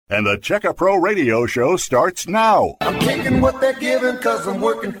And the Checka Pro Radio Show starts now. I'm taking what they're giving because I'm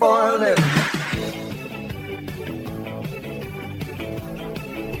working for a living.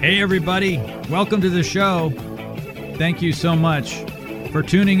 Hey, everybody. Welcome to the show. Thank you so much for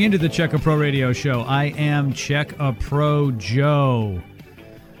tuning into the Checka Pro Radio Show. I am Checka Pro Joe.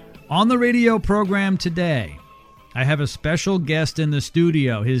 On the radio program today, I have a special guest in the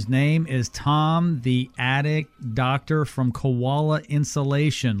studio. His name is Tom, the Attic Doctor from Koala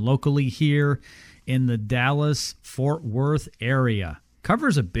Insulation, locally here in the Dallas-Fort Worth area.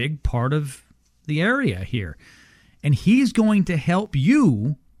 Covers a big part of the area here. And he's going to help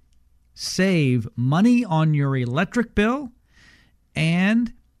you save money on your electric bill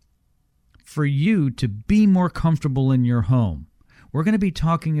and for you to be more comfortable in your home. We're going to be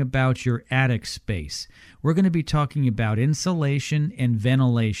talking about your attic space. We're going to be talking about insulation and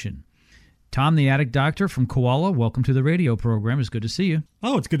ventilation. Tom, the Attic Doctor from Koala, welcome to the radio program. It's good to see you.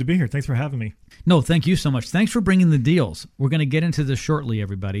 Oh, it's good to be here. Thanks for having me. No, thank you so much. Thanks for bringing the deals. We're going to get into this shortly,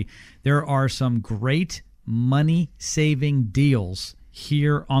 everybody. There are some great money-saving deals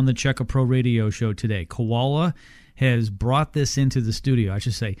here on the Checka Pro Radio Show today. Koala has brought this into the studio. I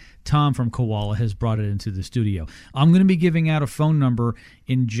should say Tom from Koala has brought it into the studio. I'm going to be giving out a phone number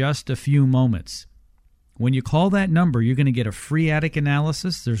in just a few moments. When you call that number, you're going to get a free attic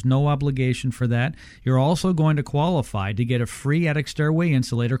analysis. There's no obligation for that. You're also going to qualify to get a free attic stairway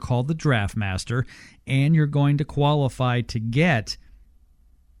insulator called the DraftMaster, and you're going to qualify to get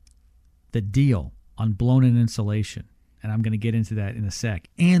the deal on blown-in insulation. And I'm going to get into that in a sec.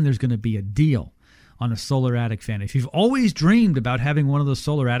 And there's going to be a deal on a solar attic fan. If you've always dreamed about having one of those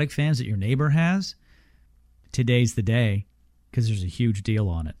solar attic fans that your neighbor has, today's the day because there's a huge deal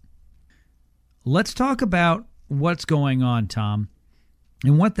on it. Let's talk about what's going on, Tom.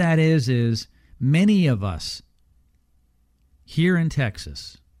 And what that is many of us here in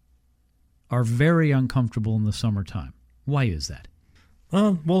Texas are very uncomfortable in the summertime. Why is that?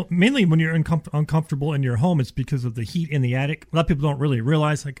 Well, mainly when you're uncomfortable in your home, it's because of the heat in the attic. A lot of people don't really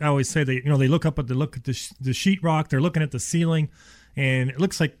realize. Like I always say, they look at the sheetrock, they're looking at the ceiling, and it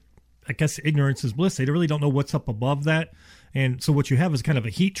looks like, I guess, ignorance is bliss. They really don't know what's up above that. And so what you have is kind of a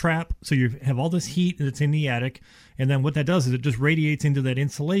heat trap. So you have all this heat that's in the attic. And then what that does is it just radiates into that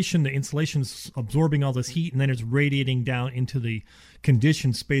insulation. The insulation's absorbing all this heat, and then it's radiating down into the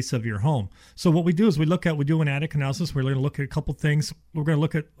conditioned space of your home. So what we do is we do an attic analysis. We're going to look at a couple things. We're going to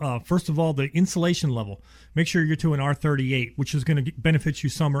look at, first of all, the insulation level. Make sure you're to an R38, which is going to benefit you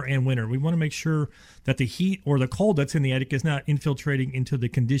summer and winter. We want to make sure that the heat or the cold that's in the attic is not infiltrating into the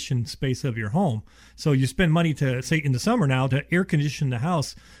conditioned space of your home. So you spend money to, say, in the summer now, to air condition the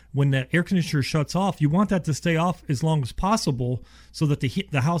house. When the air conditioner shuts off, you want that to stay off as long as possible so that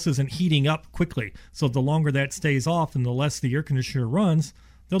the house isn't heating up quickly. So the longer that stays off and the less the air conditioner runs,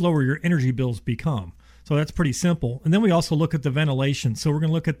 the lower your energy bills become. So that's pretty simple. And then we also look at the ventilation. So we're going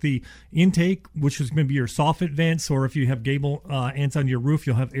to look at the intake, which is going to be your soffit vents, or if you have gable ends on your roof,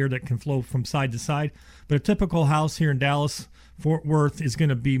 you'll have air that can flow from side to side. But a typical house here in Dallas, Fort Worth, is going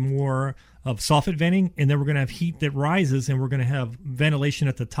to be more of soffit venting, and then we're going to have heat that rises, and we're going to have ventilation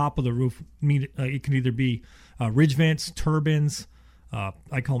at the top of the roof. It can either be ridge vents, turbines,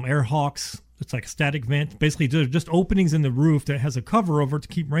 I call them air hawks. It's like a static vent. Basically, they're just openings in the roof that has a cover over it to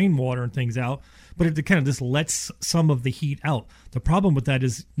keep rainwater and things out, but it kind of just lets some of the heat out. The problem with that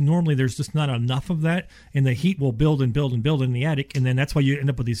is normally there's just not enough of that, and the heat will build and build and build in the attic, and then that's why you end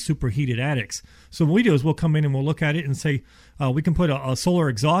up with these superheated attics. So what we do is we'll come in and we'll look at it and say, we can put a solar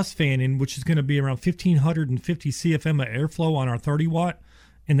exhaust fan in, which is going to be around 1,550 CFM of airflow on our 30-watt,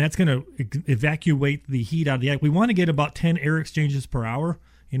 and that's going to evacuate the heat out of the attic. We want to get about 10 air exchanges per hour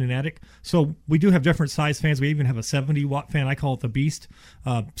in an attic. So we do have different size fans. We even have a 70-watt fan. I call it the Beast.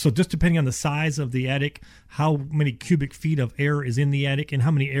 So just depending on the size of the attic, how many cubic feet of air is in the attic, and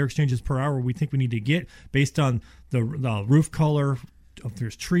how many air exchanges per hour we think we need to get based on the roof color, if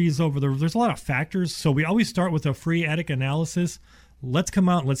there's trees over there. There's a lot of factors. So we always start with a free attic analysis. Let's come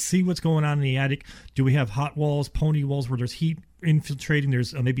out and let's see what's going on in the attic. Do we have hot walls, pony walls where there's heat infiltrating?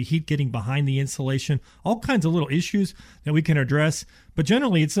 There's maybe heat getting behind the insulation. All kinds of little issues that we can address. But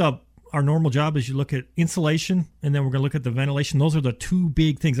generally, it's our normal job is you look at insulation, and then we're going to look at the ventilation. Those are the two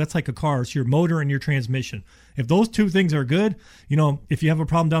big things. That's like a car. It's your motor and your transmission. If those two things are good, if you have a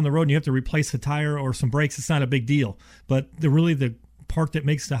problem down the road and you have to replace a tire or some brakes, it's not a big deal. But the part that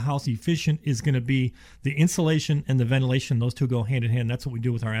makes the house efficient is going to be the insulation and the ventilation. Those two go hand in hand. That's what we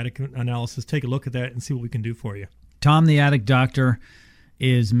do with our attic analysis. Take a look at that and see what we can do for you. Tom, the Attic Doctor,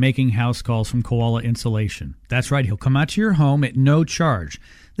 is making house calls from Koala Insulation. That's right. He'll come out to your home at no charge.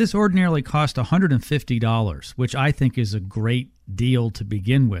 This ordinarily costs $150, which I think is a great deal to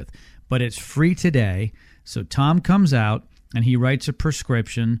begin with. But it's free today. So Tom comes out and he writes a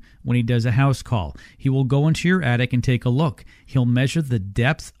prescription when he does a house call. He will go into your attic and take a look. He'll measure the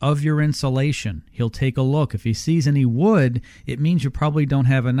depth of your insulation. He'll take a look. If he sees any wood, it means you probably don't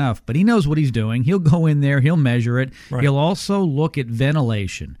have enough. But he knows what he's doing. He'll go in there. He'll measure it. Right. He'll also look at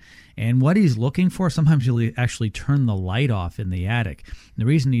ventilation. And what he's looking for, sometimes he'll actually turn the light off in the attic. The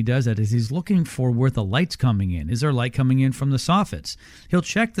reason he does that is he's looking for where the light's coming in. Is there light coming in from the soffits? He'll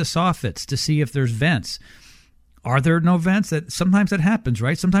check the soffits to see if there's vents. Are there no vents? Sometimes that happens,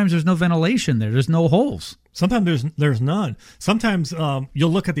 right? Sometimes there's no ventilation there. There's no holes. Sometimes there's none. Sometimes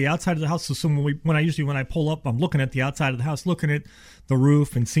you'll look at the outside of the house. So when I pull up, I'm looking at the outside of the house, looking at the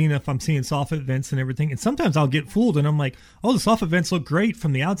roof and seeing if I'm seeing soffit vents and everything. And sometimes I'll get fooled and I'm like, oh, the soffit vents look great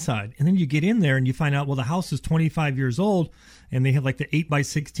from the outside. And then you get in there and you find out, well, the house is 25 years old and they have like the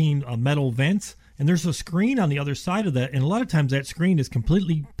 8x16 metal vents. And there's a screen on the other side of that. And a lot of times that screen is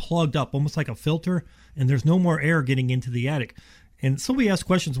completely plugged up, almost like a filter. And there's no more air getting into the attic. And so we ask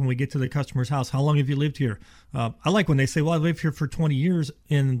questions when we get to the customer's house. How long have you lived here? I like when they say, well, I lived here for 20 years.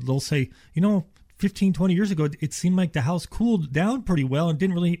 And they'll say, 15, 20 years ago, it seemed like the house cooled down pretty well and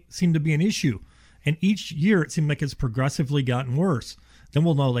didn't really seem to be an issue. And each year it seemed like it's progressively gotten worse. Then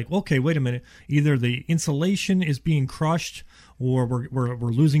we'll know, like, okay, wait a minute. Either the insulation is being crushed or we're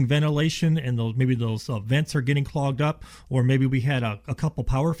losing ventilation and maybe those vents are getting clogged up, or maybe we had a couple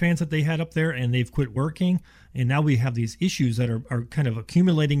power fans that they had up there and they've quit working. And now we have these issues that are kind of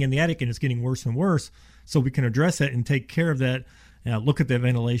accumulating in the attic and it's getting worse and worse. So we can address it and take care of that, look at that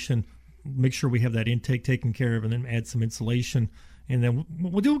ventilation, make sure we have that intake taken care of, and then add some insulation. And then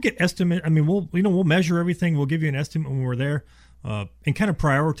we'll get estimate. I mean, we'll measure everything. We'll give you an estimate when we're there. And kind of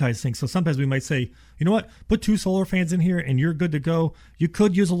prioritize things. So sometimes we might say, you know what, put 2 solar fans in here and you're good to go. You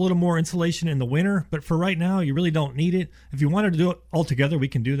could use a little more insulation in the winter, but for right now, you really don't need it. If you wanted to do it all together, we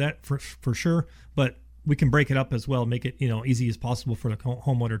can do that for sure. But we can break it up as well, make it easy as possible for the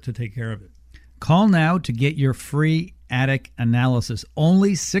homeowner to take care of it. Call now to get your free attic analysis.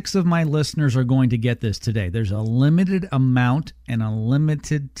 Only 6 of my listeners are going to get this today. There's a limited amount and a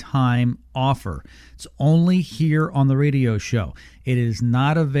limited time offer. It's only here on the radio show. It is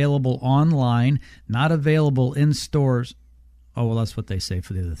not available online, not available in stores. Oh, well, that's what they say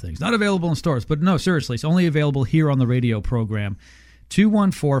for the other things. Not available in stores. But no, seriously, it's only available here on the radio program.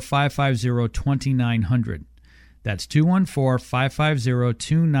 214-550-2900. That's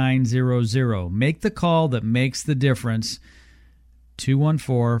 214-550-2900. Make the call that makes the difference.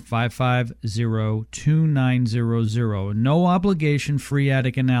 214-550-2900. No obligation free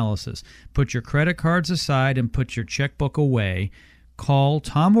attic analysis. Put your credit cards aside and put your checkbook away. Call.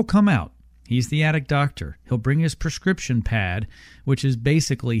 Tom will come out. He's the attic doctor. He'll bring his prescription pad, which is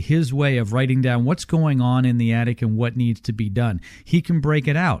basically his way of writing down what's going on in the attic and what needs to be done. He can break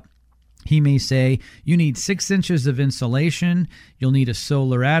it out. He may say, you need 6 inches of insulation, you'll need a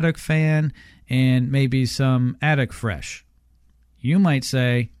solar attic fan, and maybe some Attic Fresh. You might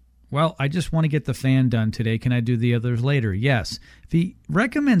say, well, I just want to get the fan done today. Can I do the others later? Yes. If he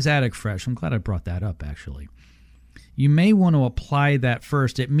recommends Attic Fresh, I'm glad I brought that up, actually. You may want to apply that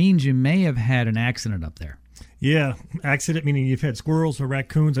first. It means you may have had an accident up there. Yeah, accident meaning you've had squirrels or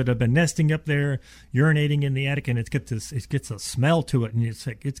raccoons that have been nesting up there, urinating in the attic, and it gets a smell to it, and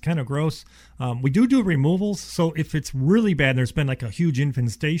it's kind of gross. We do removals, so if it's really bad and there's been like a huge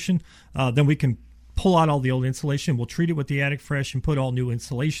infestation, then we can pull out all the old insulation. We'll treat it with the Attic Fresh and put all new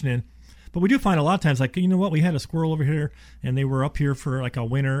insulation in. But we do find a lot of times, like, you know what, we had a squirrel over here, and they were up here for like a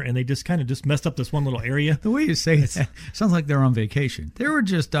winter, and they just kind of messed up this one little area. The way you say it sounds like they're on vacation. They were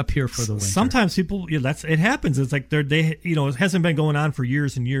just up here for the winter. Sometimes people, it happens. It's like it hasn't been going on for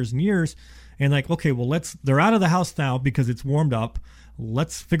years and years and years, and like, okay, well, they're out of the house now because it's warmed up.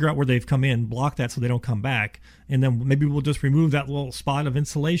 Let's figure out where they've come in, block that so they don't come back, and then maybe we'll just remove that little spot of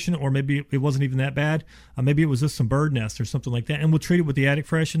insulation, or maybe it wasn't even that bad. Maybe it was just some bird nest or something like that, and we'll treat it with the Attic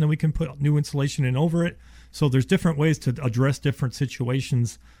Fresh, and then we can put new insulation in over it. So there's different ways to address different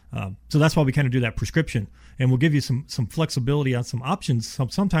situations. So that's why we kind of do that prescription, and we'll give you some flexibility on some options.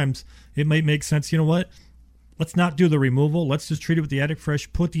 Sometimes it might make sense. You know what? Let's not do the removal. Let's just treat it with the Attic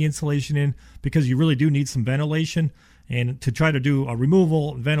Fresh, put the insulation in, because you really do need some ventilation. And to try to do a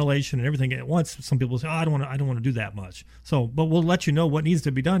removal, ventilation, and everything at once, some people say, I don't want to do that much. So, but we'll let you know what needs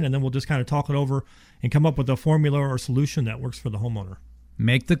to be done, and then we'll just kind of talk it over and come up with a formula or solution that works for the homeowner.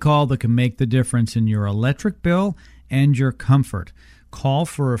 Make the call that can make the difference in your electric bill and your comfort. Call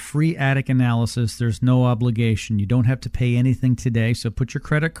for a free attic analysis. There's no obligation. You don't have to pay anything today, so put your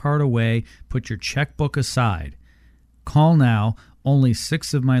credit card away, put your checkbook aside. Call now. Only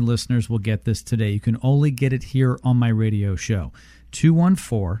 6 of my listeners will get this today. You can only get it here on my radio show.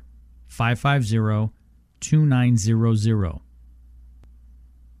 214-550-2900.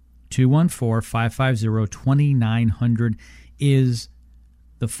 214-550-2900 is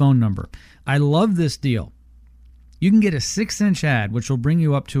the phone number. I love this deal. You can get a 6-inch ad, which will bring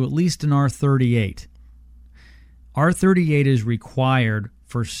you up to at least an R38. R38 is required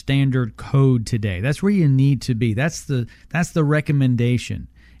for standard code today. That's where you need to be. That's the recommendation.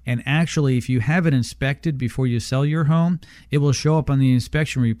 And actually, if you have it inspected before you sell your home, it will show up on the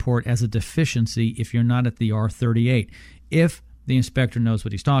inspection report as a deficiency if you're not at the R38, if the inspector knows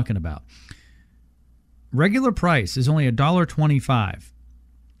what he's talking about. Regular price is only $1.25.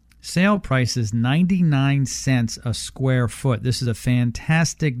 Sale price is 99 cents a square foot. This is a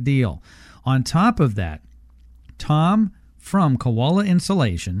fantastic deal. On top of that, Tom from Koala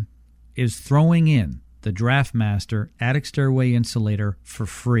Insulation is throwing in the DraftMaster Attic Stairway Insulator for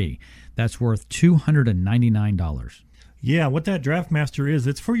free. That's worth $299. Yeah, what that DraftMaster is,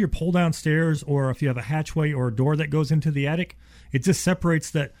 it's for your pull-down stairs, or if you have a hatchway or a door that goes into the attic. It just separates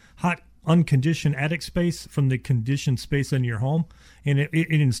that hot, unconditioned attic space from the conditioned space in your home, and it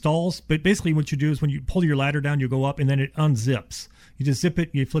installs. But basically what you do is when you pull your ladder down, you go up, and then it unzips. You just zip it,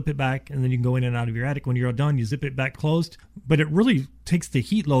 you flip it back, and then you can go in and out of your attic. When you're done, you zip it back closed. But it really takes the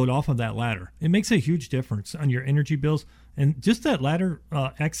heat load off of that ladder. It makes a huge difference on your energy bills. And just that ladder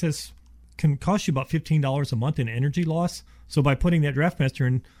access can cost you about $15 a month in energy loss. So by putting that DraftMaster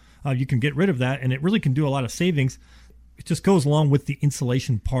in, you can get rid of that, and it really can do a lot of savings. It just goes along with the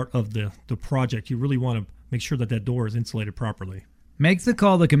insulation part of the project. You really want to make sure that that door is insulated properly. Make the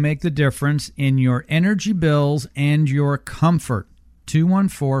call that can make the difference in your energy bills and your comfort.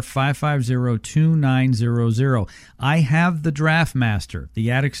 214-550-2900. I have the DraftMaster,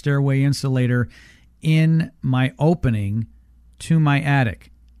 the Attic Stairway Insulator, in my opening to my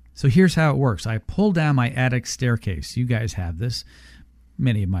attic. So here's how it works. I pull down my attic staircase. You guys have this.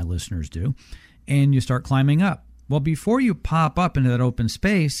 Many of my listeners do. And you start climbing up. Well, before you pop up into that open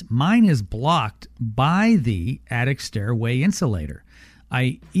space, mine is blocked by the Attic Stairway Insulator.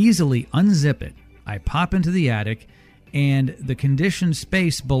 I easily unzip it. I pop into the attic, and the conditioned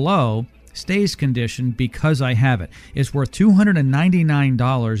space below stays conditioned because I have it. It's worth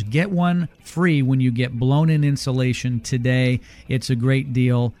 $299. Get one free when you get blown-in insulation today. It's a great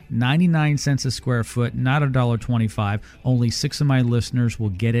deal. 99 cents a square foot, not $1.25. Only 6 of my listeners will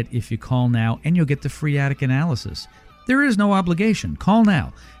get it if you call now, and you'll get the free attic analysis. There is no obligation. Call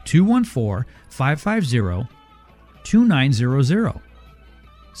now. 214-550-2900.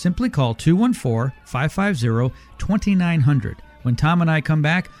 Simply call 214-550-2900. When Tom and I come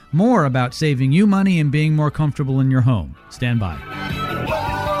back, more about saving you money and being more comfortable in your home. Stand by.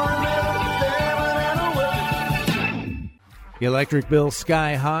 Electric bill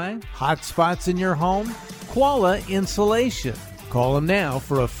sky high? Hot spots in your home? Koala Insulation. Call them now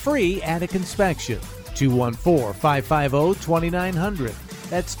for a free attic inspection. 214-550-2900.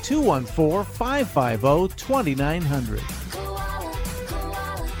 That's 214-550-2900.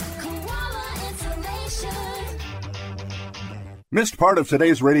 Missed part of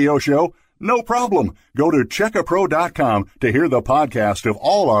today's radio show? No problem. Go to checkapro.com to hear the podcast of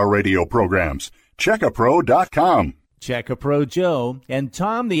all our radio programs. Checkapro.com. Check-A-Pro Joe and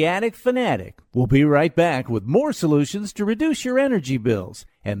Tom the Attic Fanatic will be right back with more solutions to reduce your energy bills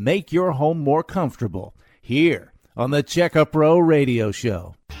and make your home more comfortable here on the Check-A-Pro Radio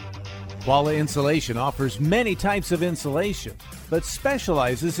Show. Koala Insulation offers many types of insulation, but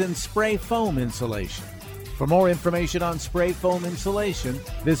specializes in spray foam insulation. For more information on spray foam insulation,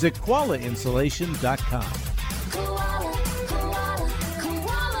 visit koalainsulation.com. Koala, koala,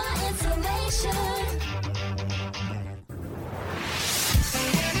 koala insulation.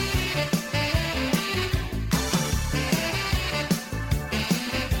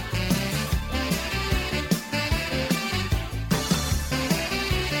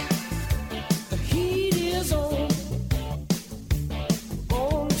 The heat is on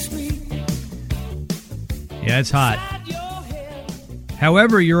the street. Yeah, it's hot.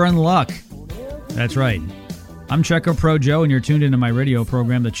 However, you're in luck. That's right. I'm Check-A-Pro Joe, and you're tuned into my radio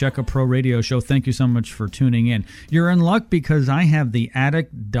program, the Check-A-Pro Radio Show. Thank you so much for tuning in. You're in luck because I have the Attic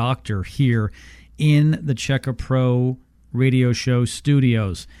Doctor here in the Check-A-Pro Radio Show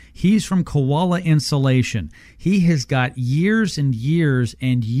studios. He's from Koala Insulation. He has got years and years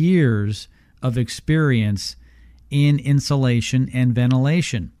and years of experience in insulation and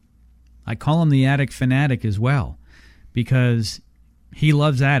ventilation. I call him the Attic Fanatic as well because He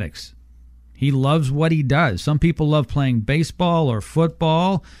loves attics. He loves what he does. Some people love playing baseball or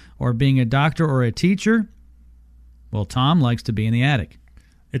football or being a doctor or a teacher. Well, Tom likes to be in the attic.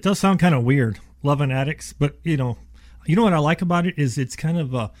 It does sound kind of weird, loving attics, but you know what I like about it is it's kind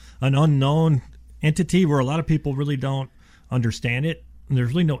of an unknown entity where a lot of people really don't understand it. And there's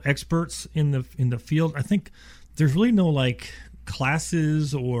really no experts in the field. I think there's really no like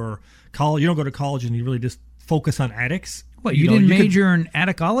classes or college. You don't go to college and you really just focus on attics. What, you didn't major in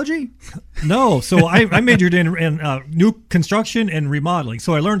atticology? No, so I majored in new construction and remodeling.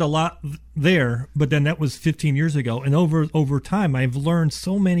 So I learned a lot there, but then that was 15 years ago. And over time, I've learned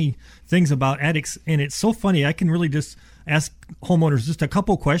so many things about attics, and it's so funny. I can really just ask homeowners just a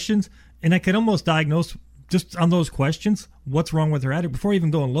couple questions, and I can almost diagnose just on those questions what's wrong with their attic before I even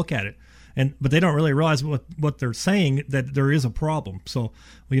go and look at it. But they don't really realize what they're saying, that there is a problem. So,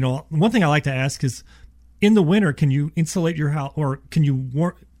 one thing I like to ask is, in the winter, can you insulate your house, or can you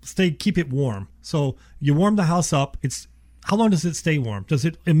keep it warm? So you warm the house up. How long does it stay warm? Does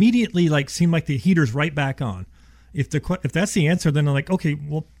it immediately seem like the heater's right back on? If that's the answer, then I'm like, okay,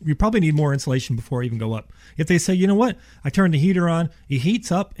 well, you probably need more insulation before I even go up. If they say, you know what, I turn the heater on, it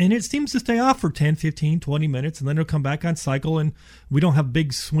heats up, and it seems to stay off for 10, 15, 20 minutes, and then it'll come back on cycle, and we don't have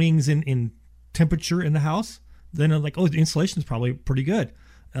big swings in temperature in the house, then I'm like, oh, the insulation is probably pretty good.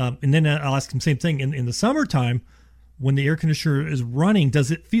 And then I'll ask them the same thing. In the summertime, when the air conditioner is running,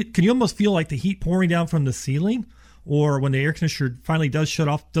 can you almost feel like the heat pouring down from the ceiling? Or when the air conditioner finally does shut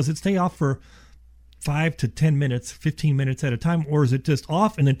off, does it stay off for 5 to 10 minutes, 15 minutes at a time? Or is it just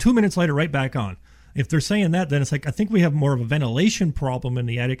off and then 2 minutes later right back on? If they're saying that, then it's like, I think we have more of a ventilation problem in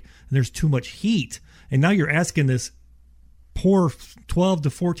the attic, and there's too much heat. And now you're asking this poor 12 to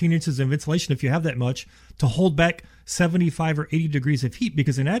 14 inches of insulation, if you have that much, to hold back 75 or 80 degrees of heat,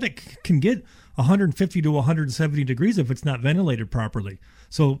 because an attic can get 150 to 170 degrees if it's not ventilated properly.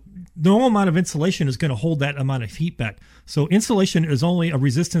 So no amount of insulation is going to hold that amount of heat back. So insulation is only a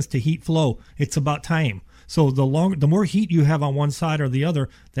resistance to heat flow. It's about time. So the more heat you have on one side or the other,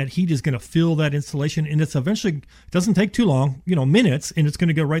 that heat is going to fill that insulation, and it doesn't take too long, minutes, and it's going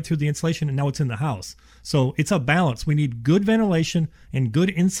to go right through the insulation, and now it's in the house. So it's a balance. We need good ventilation and good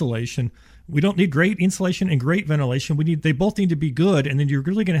insulation. We don't need great insulation and great ventilation. They both need to be good, and then you're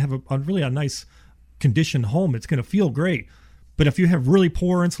really going to have a nice conditioned home. It's going to feel great. But if you have really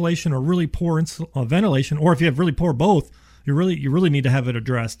poor insulation or really poor ventilation, or if you have really poor both, you really need to have it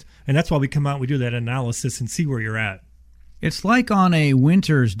addressed. And that's why we come out and we do that analysis and see where you're at. It's like on a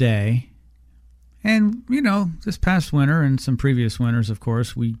winter's day, and this past winter and some previous winters, of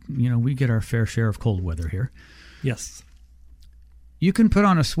course, we get our fair share of cold weather here. Yes. You can put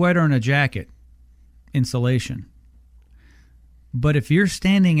on a sweater and a jacket, insulation. But if you're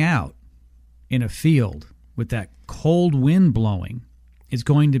standing out in a field with that cold wind blowing, it's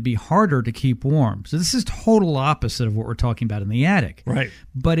going to be harder to keep warm. So this is total opposite of what we're talking about in the attic. Right.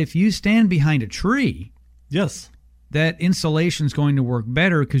 But if you stand behind a tree, yes, that insulation is going to work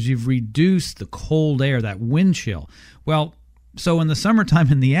better because you've reduced the cold air, that wind chill. Well, so in the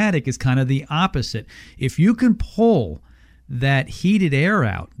summertime in the attic is kind of the opposite. If you can pull that heated air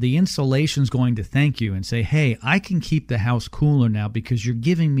out, the insulation's going to thank you and say, hey, I can keep the house cooler now because you're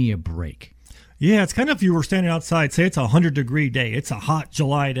giving me a break. Yeah, it's kind of if you were standing outside, say it's a 100-degree day, it's a hot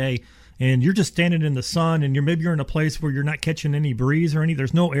July day, and you're just standing in the sun, and maybe you're in a place where you're not catching any breeze or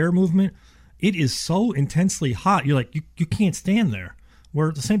there's no air movement. It is so intensely hot, you're like, you can't stand there.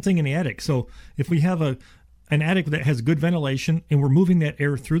 We're the same thing in the attic. So if we have an attic that has good ventilation and we're moving that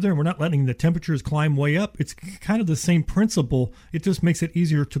air through there and we're not letting the temperatures climb way up, it's kind of the same principle. It just makes it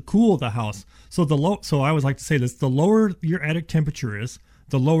easier to cool the house. So I always like to say this, the lower your attic temperature is,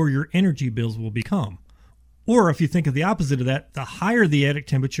 the lower your energy bills will become. Or if you think of the opposite of that, the higher the attic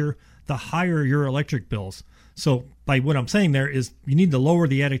temperature, the higher your electric bills. So by what I'm saying there is you need to lower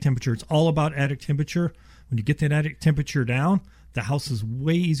the attic temperature. It's all about attic temperature. When you get that attic temperature down, the house is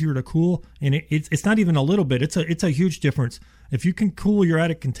way easier to cool, and it's not even a little bit. It's a huge difference. If you can cool your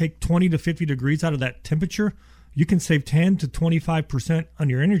attic and take 20 to 50 degrees out of that temperature, you can save 10 to 25% on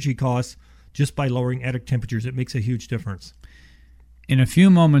your energy costs just by lowering attic temperatures. It makes a huge difference. In a few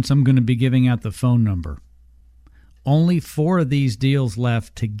moments, I'm going to be giving out the phone number. Only 4 of these deals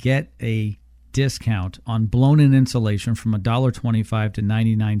left to get a discount on blown-in insulation from $1.25 to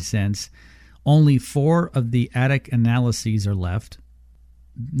 99 cents. Only 4 of the attic analyses are left.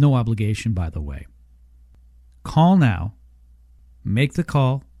 No obligation, by the way. Call now. Make the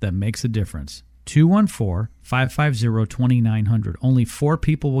call that makes a difference. 214-550-2900. Only 4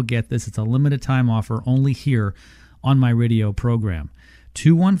 people will get this. It's a limited time offer only here on my radio program.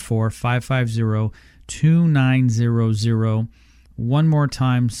 214-550-2900. One more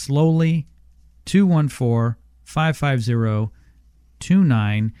time, slowly,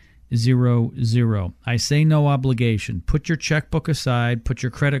 214-550-2900. I say no obligation. Put your checkbook aside. Put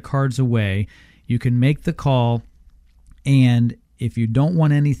your credit cards away. You can make the call, and if you don't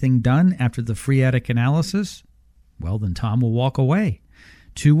want anything done after the free attic analysis, well, then Tom will walk away.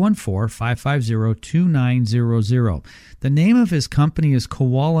 214-550-2900. The name of his company is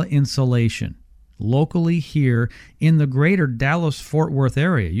Koala Insulation, locally here in the greater Dallas-Fort Worth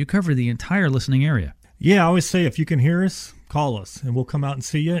area. You cover the entire listening area. Yeah, I always say if you can hear us, call us, and we'll come out and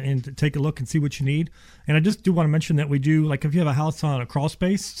see you and take a look and see what you need. And I just do want to mention that we do, like if you have a house on a crawl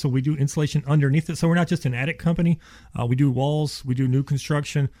space, so we do insulation underneath it. So we're not just an attic company. We do walls, we do new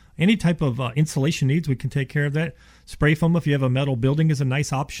construction. Any type of insulation needs, we can take care of that. Spray foam, if you have a metal building, is a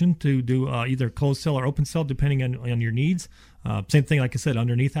nice option to do either closed cell or open cell, depending on your needs. Same thing, like I said,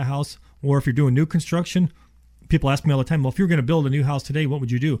 underneath a house. Or if you're doing new construction, people ask me all the time, well, if you're going to build a new house today, what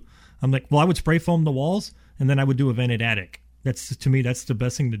would you do? I'm like, well, I would spray foam the walls, and then I would do a vented attic. That's, to me, that's the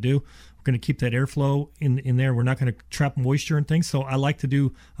best thing to do. We're going to keep that airflow in there. We're not going to trap moisture and things. So I like to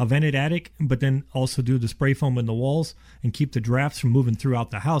do a vented attic, but then also do the spray foam in the walls and keep the drafts from moving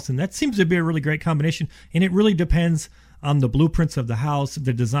throughout the house. And that seems to be a really great combination. And it really depends on the blueprints of the house,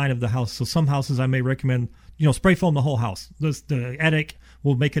 the design of the house. So some houses I may recommend, spray foam the whole house. The attic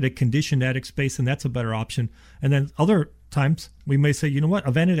will make it a conditioned attic space, and that's a better option. And then other times we may say, you know what,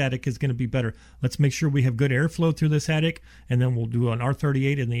 a vented attic is going to be better. Let's make sure we have good airflow through this attic, and then we'll do an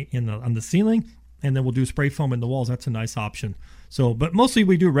R38 on the ceiling, and then we'll do spray foam in the walls. That's a nice option. So, but mostly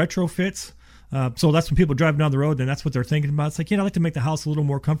we do retrofits. So that's when people drive down the road, and that's what they're thinking about. It's like, I'd like to make the house a little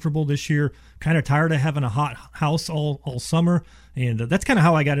more comfortable this year. Kind of tired of having a hot house all summer, and that's kind of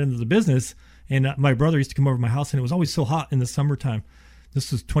how I got into the business. And my brother used to come over to my house, and it was always so hot in the summertime.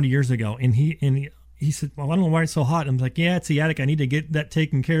 This was 20 years ago, and he said, well, I don't know why it's so hot. I'm like, yeah, it's the attic. I need to get that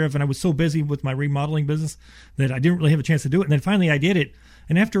taken care of. And I was so busy with my remodeling business that I didn't really have a chance to do it. And then finally I did it.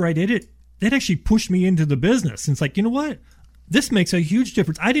 And after I did it, that actually pushed me into the business. And it's like, you know what? This makes a huge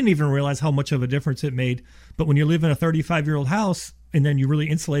difference. I didn't even realize how much of a difference it made. But when you live in a 35-year-old house and then you really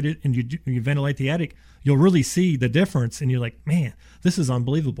insulate it and you ventilate the attic, you'll really see the difference. And you're like, man, this is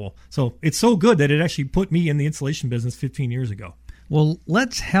unbelievable. So it's so good that it actually put me in the insulation business 15 years ago. Well,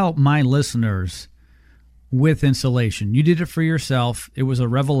 let's help my listeners with insulation. You did it for yourself. It was a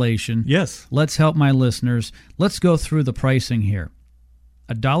revelation. Yes. Let's help my listeners. Let's go through the pricing here.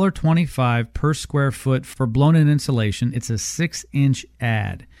 $1.25 per square foot for blown-in insulation. It's a 6-inch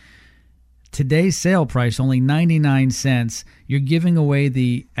ad. Today's sale price, only 99 cents. You're giving away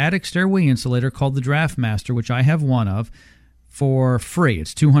the attic stairway insulator called the DraftMaster, which I have one of, for free.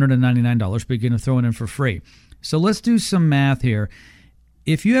 It's $299, but you're going to throw it in for free. So let's do some math here.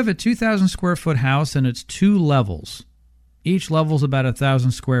 If you have a 2,000 square foot house and it's 2 levels, each level's about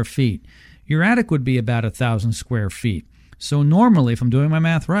 1,000 square feet, your attic would be about 1,000 square feet. So normally, if I'm doing my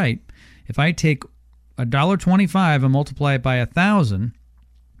math right, if I take $1.25 and multiply it by 1,000,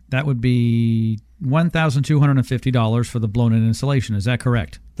 that would be $1,250 for the blown-in insulation. Is that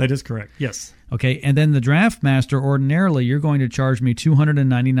correct? That is correct, yes. Okay, and then the DraftMaster, ordinarily you're going to charge me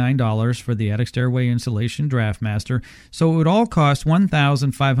 $299 for the attic stairway insulation DraftMaster. So it would all cost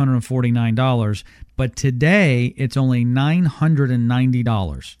 $1,549, but today it's only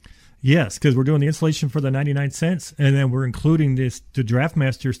 $990. Yes, because we're doing the insulation for the 99 cents, and then we're including the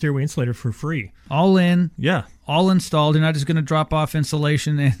DraftMaster stairway insulator for free. All in. Yeah. All installed. You're not just going to drop off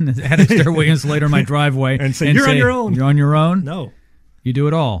insulation and the attic stairway insulator in my driveway and say, you're on your own. You're on your own? No. You do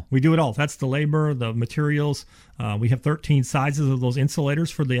it all. We do it all. That's the labor, the materials. We have 13 sizes of those insulators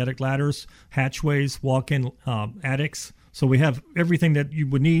for the attic ladders, hatchways, walk-in attics. So we have everything that you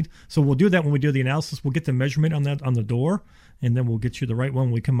would need. So we'll do that when we do the analysis. We'll get the measurement on that on the door, and then we'll get you the right one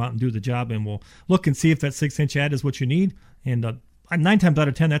when we come out and do the job, and we'll look and see if that 6-inch ad is what you need. And 9 times out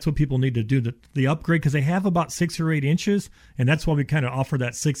of 10, that's what people need to do, the upgrade, because they have about 6 or 8 inches, and that's why we kind of offer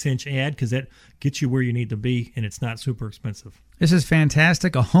that 6-inch ad, because that gets you where you need to be, and it's not super expensive. This is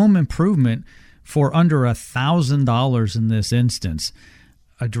fantastic. A home improvement for under $1,000 in this instance.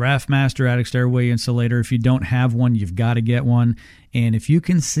 A DraftMaster attic stairway insulator. If you don't have one, you've got to get one. And if you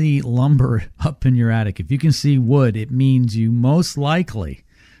can see lumber up in your attic, if you can see wood, it means you most likely,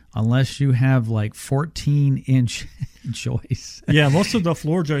 unless you have like 14-inch joists. Yeah, most of the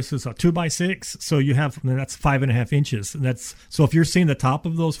floor joists is a 2x6, so you have, that's 5.5 inches. And that's, so if you're seeing the top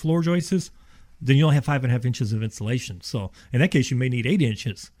of those floor joists, then you only have 5.5 inches of insulation. So in that case, you may need 8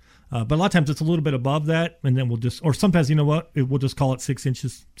 inches. But a lot of times it's a little bit above that, and then we'll just, or sometimes, you know what, we'll just call it 6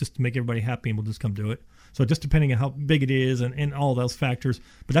 inches just to make everybody happy, and we'll just come do it. So just depending on how big it is and all those factors,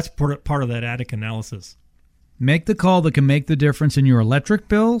 but that's part of that attic analysis. Make the call that can make the difference in your electric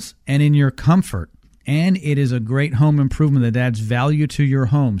bills and in your comfort. And it is a great home improvement that adds value to your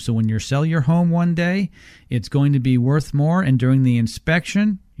home. So when you sell your home one day, it's going to be worth more. And during the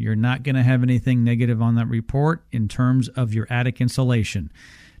inspection, you're not going to have anything negative on that report in terms of your attic insulation.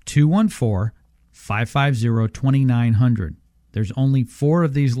 214-550-2900. There's only 4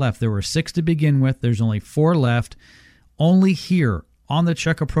 of these left. There were 6 to begin with. There's only 4 left. Only here on the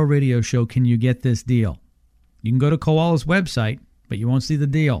Checka Pro Radio Show can you get this deal. You can go to Koala's website, but you won't see the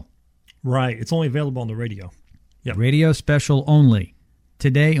deal. Right. It's only available on the radio. Yep. Radio special only.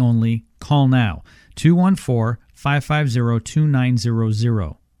 Today only. Call now.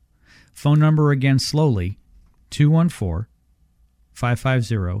 214-550-2900. Phone number again slowly.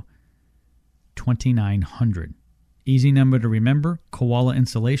 214-550-2900. Easy number to remember. Koala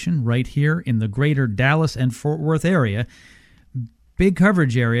Insulation right here in the greater Dallas and Fort Worth area. Big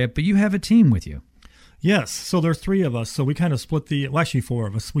coverage area, but you have a team with you. Yes. So there's 3 of us. So we kind of split actually 4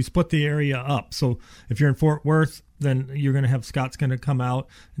 of us. We split the area up. So if you're in Fort Worth, then you're going to have Scott's going to come out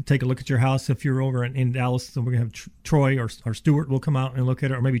and take a look at your house. If you're over in Dallas, then we're going to have Troy or Stuart will come out and look at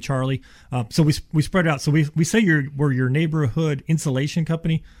it, or maybe Charlie. So we spread it out. So we say we're your neighborhood insulation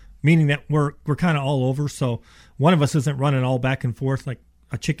company, meaning that we're kind of all over. So one of us isn't running all back and forth like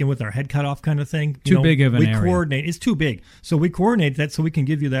a chicken with our head cut off kind of thing. Too big of an area. We coordinate. It's too big. So we coordinate that so we can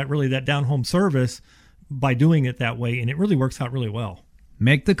give you that down-home service by doing it that way, and it really works out really well.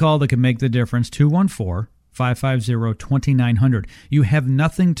 Make the call that can make the difference. 214-550-2900. You have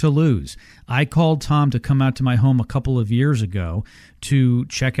nothing to lose. I called Tom to come out to my home a couple of years ago to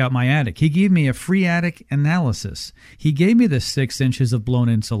check out my attic. He gave me a free attic analysis. He gave me the 6 inches of blown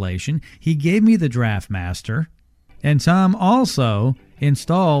insulation. He gave me the DraftMaster. And Tom also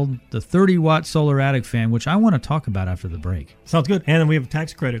installed the 30-watt solar attic fan, which I want to talk about after the break. Sounds good. And then we have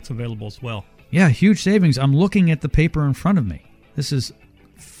tax credits available as well. Yeah, huge savings. I'm looking at the paper in front of me. This is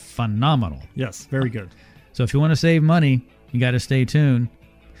phenomenal. Yes, very good. So if you want to save money, you got to stay tuned.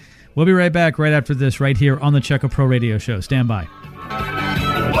 We'll be right back right after this right here on the Checka Pro Radio Show. Stand by.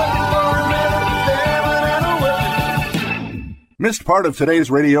 Missed part of today's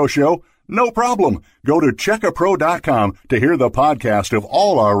radio show? No problem. Go to checkapro.com to hear the podcast of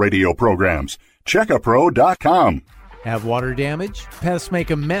all our radio programs. Checkapro.com. Have water damage? Pests make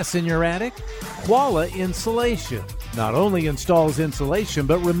a mess in your attic? Koala Insulation not only installs insulation,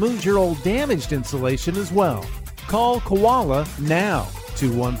 but removes your old damaged insulation as well. Call Koala now,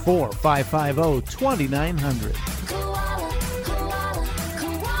 214-550-2900. Koala, koala,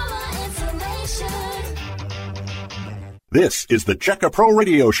 koala insulation. This is the Checka Pro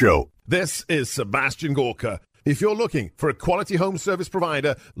Radio Show. This is Sebastian Gorka. If you're looking for a quality home service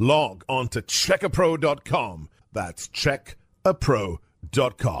provider, log on to checkapro.com. That's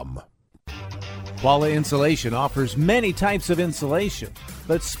checkapro.com. Koala Insulation offers many types of insulation,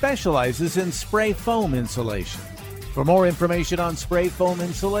 but specializes in spray foam insulation. For more information on spray foam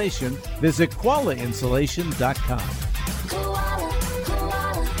insulation, visit koalainsulation.com. Koala,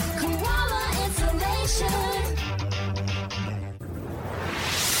 koala, koala insulation.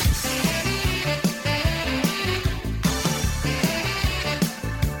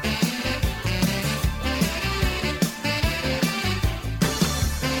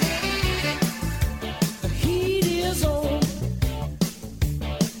 The heat is on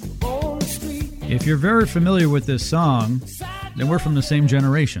the street. If you're very familiar with this song, then we're from the same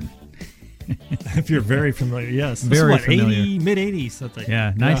generation. If you're very familiar, yes. Very this is familiar. Mid-80s, I think. Yeah,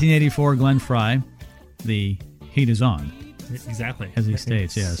 1984, Glenn Fry, The Heat is On, Exactly. as he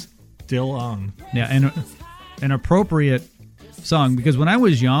states, yes. Still on. Yeah, and an appropriate song, because when I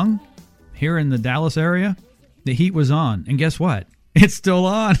was young, here in the Dallas area, the heat was on. And guess what? It's still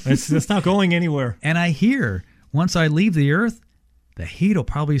on. It's not going anywhere. And I hear, once I leave the earth, the heat will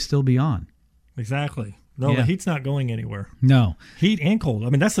probably still be on. Exactly. No, Yeah. the heat's not going anywhere. No. Heat and cold. I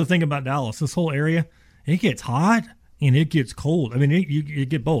mean, that's the thing about Dallas. This whole area, it gets hot and it gets cold. I mean, you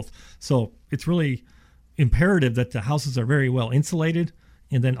get both. So it's really imperative that the houses are very well insulated,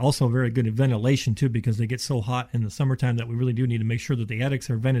 and then also very good ventilation too, because they get so hot in the summertime that we really do need to make sure that the attics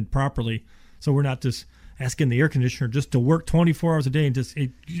are vented properly. So we're not just asking the air conditioner just to work 24 hours a day and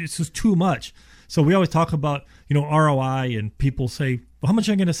it's just too much. So we always talk about, ROI, and people say, well, how much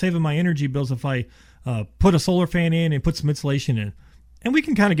am I going to save in my energy bills if I put a solar fan in and put some insulation in? And we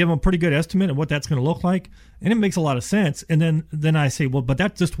can kind of give them a pretty good estimate of what that's going to look like. And it makes a lot of sense. And then I say, well, but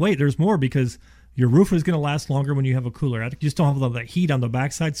that's just wait, there's more, because your roof is going to last longer when you have a cooler attic. You just don't have all that heat on the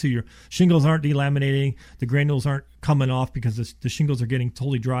backside, so your shingles aren't delaminating, the granules aren't coming off because the shingles are getting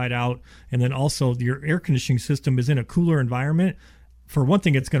totally dried out. And then also your air conditioning system is in a cooler environment for one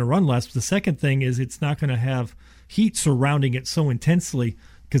thing, it's going to run less. The second thing is it's not going to have heat surrounding it so intensely,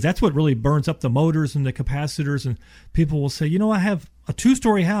 because that's what really burns up the motors and the capacitors. And people will say, I have a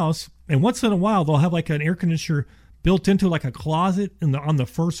 2-story house, and once in a while they'll have like an air conditioner built into like a closet on the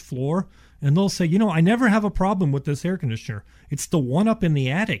first floor, and they'll say, I never have a problem with this air conditioner. It's the one up in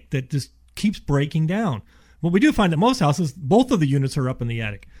the attic that just keeps breaking down. Well, we do find that most houses, both of the units are up in the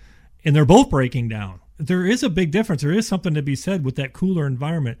attic, and they're both breaking down. There is a big difference. There is something to be said with that cooler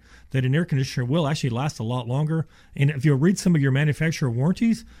environment, that an air conditioner will actually last a lot longer. And if you read some of your manufacturer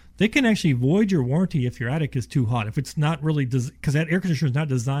warranties, they can actually void your warranty if your attic is too hot. If it's not really, because that air conditioner is not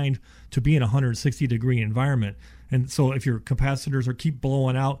designed to be in a 160-degree environment. And so if your capacitors keep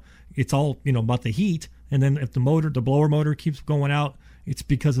blowing out, it's all about the heat. And then if the blower motor keeps going out, it's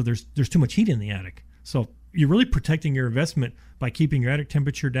because of there's too much heat in the attic. So you're really protecting your investment by keeping your attic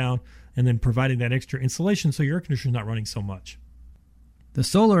temperature down and then providing that extra insulation so your air conditioner is not running so much. The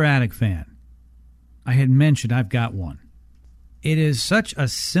solar attic fan, I had mentioned I've got one. It is such a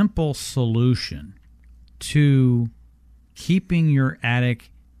simple solution to keeping your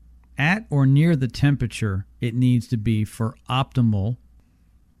attic at or near the temperature it needs to be for optimal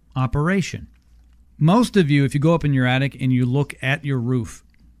operation. Most of you, if you go up in your attic and you look at your roof,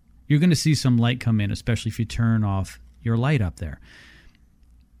 you're going to see some light come in, especially if you turn off your light up there.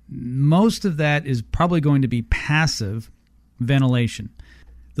 Most of that is probably going to be passive ventilation.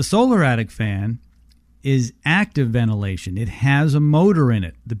 The solar attic fan is active ventilation. It has a motor in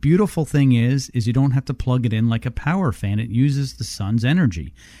it. The beautiful thing is you don't have to plug it in like a power fan. It uses the sun's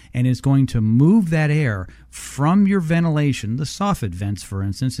energy, and it's going to move that air from your ventilation, the soffit vents, for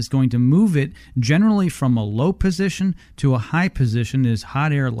instance. It's going to move it generally from a low position to a high position as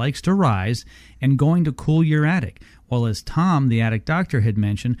hot air likes to rise, and going to cool your attic. Well, as Tom, the attic doctor, had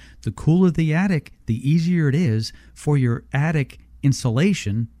mentioned, the cooler the attic, the easier it is for your attic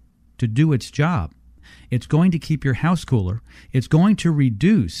insulation to do its job. It's going to keep your house cooler. It's going to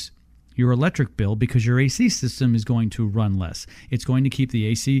reduce your electric bill because your AC system is going to run less. It's going to keep the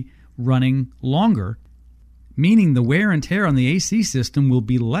AC running longer, meaning the wear and tear on the AC system will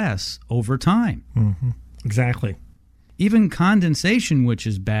be less over time. Mm-hmm. Exactly. Even condensation, which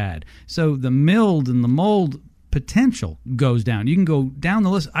is bad. So the mild and the mold potential goes down. You can go down the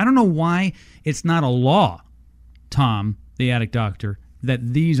list. I don't know why it's not a law, Tom, the attic doctor,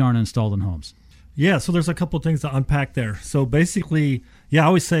 that these aren't installed in homes. Yeah, so there's a couple of things to unpack there. So basically, I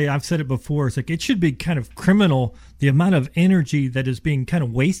always say, I've said it before, it's like it should be kind of criminal, the amount of energy that is being kind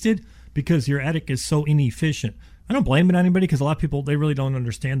of wasted because your attic is so inefficient. I don't blame it on anybody because a lot of people, they really don't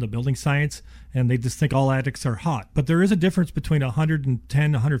understand the building science and they just think all attics are hot. But there is a difference between a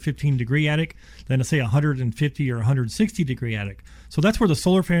 110, 115 degree attic than say a 150 or 160 degree attic. So that's where the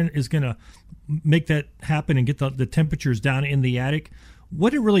solar fan is going to make that happen and get the temperatures down in the attic.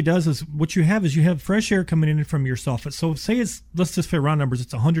 What it really does is what you have fresh air coming in from your soffit. So say let's just say round numbers,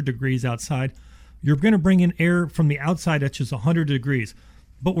 it's 100 degrees outside. You're going to bring in air from the outside that's just 100 degrees.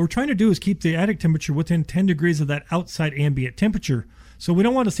 But what we're trying to do is keep the attic temperature within 10 degrees of that outside ambient temperature. So we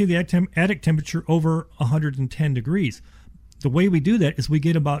don't want to see the attic temperature over 110 degrees. The way we do that is we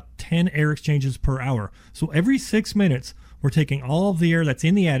get about 10 air exchanges per hour. So every 6 minutes, we're taking all of the air that's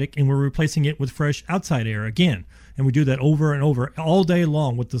in the attic and we're replacing it with fresh outside air again. And we do that over and over all day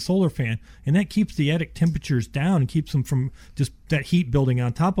long with the solar fan. And that keeps the attic temperatures down and keeps them from just that heat building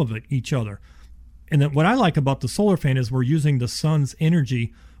on top of each other. And then what I like about the solar fan is we're using the sun's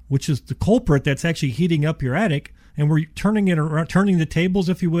energy, which is the culprit that's actually heating up your attic, and we're turning it around, turning the tables,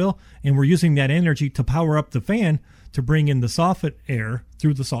 if you will, and we're using that energy to power up the fan to bring in the soffit air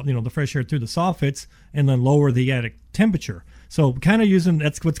through the fresh air through the soffits, and then lower the attic temperature. So kind of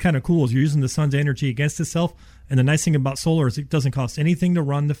that's what's kind of cool is you're using the sun's energy against itself. And the nice thing about solar is it doesn't cost anything to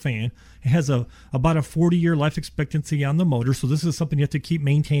run the fan. It has about a 40-year life expectancy on the motor. So this is something you have to keep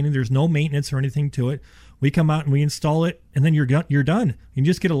maintaining. There's no maintenance or anything to it. We come out and we install it, and then you're done. You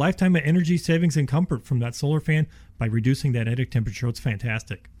just get a lifetime of energy savings and comfort from that solar fan by reducing that attic temperature. It's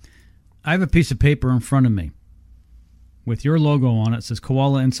fantastic. I have a piece of paper in front of me with your logo on it. It says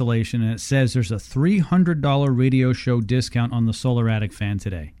Koala Insulation, and it says there's a $300 radio show discount on the solar attic fan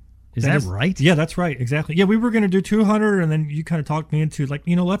today. Is that right? Yeah, that's right. Exactly. Yeah, we were going to do 200, and then you kind of talked me into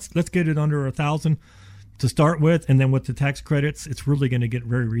let's get it under 1,000 to start with, and then with the tax credits, it's really going to get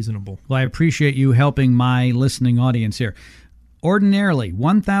very reasonable. Well, I appreciate you helping my listening audience here. Ordinarily,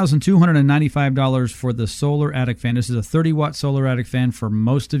 $1,295 for the solar attic fan. This is a 30-watt solar attic fan for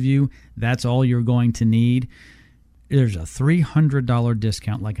most of you. That's all you're going to need. There's a $300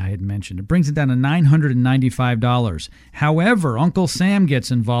 discount, like I had mentioned. It brings it down to $995. However, Uncle Sam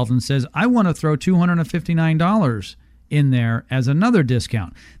gets involved and says, I want to throw $259 in there as another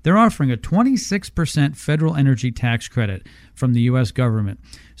discount. They're offering a 26% federal energy tax credit from the U.S. government.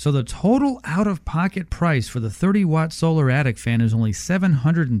 So the total out-of-pocket price for the 30-watt solar attic fan is only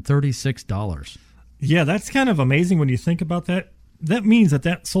 $736. Yeah, that's kind of amazing when you think about that. That means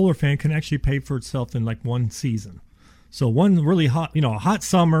that solar fan can actually pay for itself in like one season. So one really hot, a hot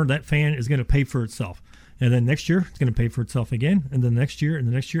summer, that fan is going to pay for itself. And then next year, it's going to pay for itself again. And then next year, and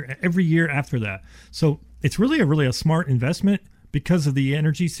the next year, every year after that. So it's really a smart investment because of the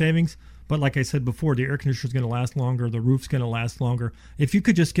energy savings. But like I said before, the air conditioner is going to last longer. The roof's going to last longer. If you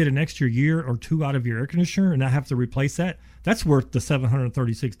could just get an extra year or two out of your air conditioner and not have to replace that, that's worth the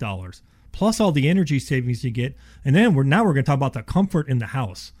 $736. Plus all the energy savings you get. And then we're going to talk about the comfort in the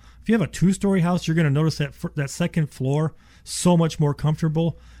house. If you have a 2-story house, you're going to notice that second floor so much more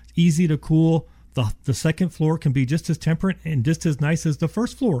comfortable, easy to cool. The second floor can be just as temperate and just as nice as the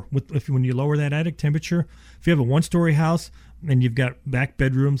first floor when you lower that attic temperature. If you have a 1-story house and you've got back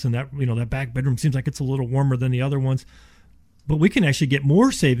bedrooms and that back bedroom seems like it's a little warmer than the other ones, but we can actually get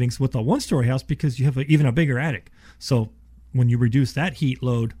more savings with a 1-story house because you have even a bigger attic. So when you reduce that heat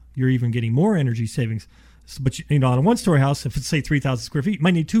load, you're even getting more energy savings. But on a 1-story house, if it's say 3,000 square feet, you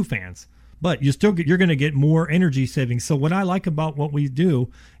might need 2 fans, but you're going to get more energy savings. So what I like about what we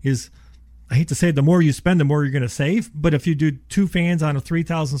do is, I hate to say it, the more you spend, the more you're going to save. But if you do 2 fans on a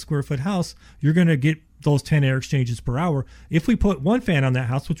 3,000 square foot house, you're going to get those 10 air exchanges per hour. If we put 1 fan on that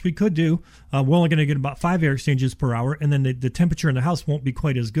house, which we could do, we're only going to get about 5 air exchanges per hour. And then the temperature in the house won't be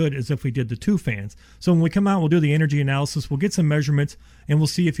quite as good as if we did the 2 fans. So when we come out, we'll do the energy analysis. We'll get some measurements and we'll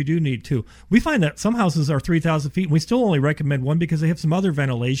see if you do need 2. We find that some houses are 3,000 feet. And we still only recommend 1 because they have some other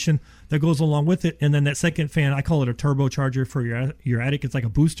ventilation that goes along with it. And then that second fan, I call it a turbocharger for your attic. It's like a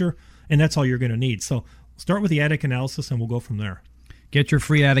booster. And that's all you're going to need. So start with the attic analysis and we'll go from there. Get your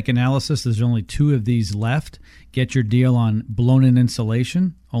free attic analysis. There's only 2 of these left. Get your deal on blown-in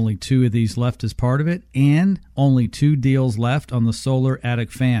insulation. Only 2 of these left as part of it. And only 2 deals left on the solar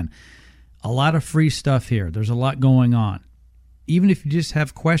attic fan. A lot of free stuff here. There's a lot going on. Even if you just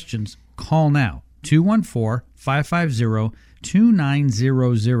have questions, call now.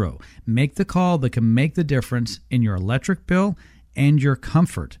 214-550-2900. Make the call that can make the difference in your electric bill and your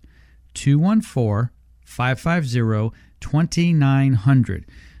comfort. 214-550-2900.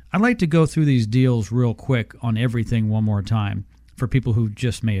 I'd like to go through these deals real quick on everything one more time for people who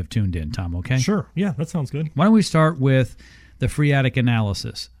just may have tuned in, Tom, okay? Sure. Yeah, that sounds good. Why don't we start with the free attic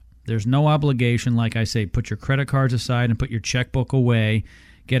analysis? There's no obligation. Like I say, put your credit cards aside and put your checkbook away.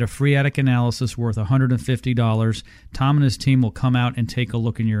 Get a free attic analysis worth $150. Tom and his team will come out and take a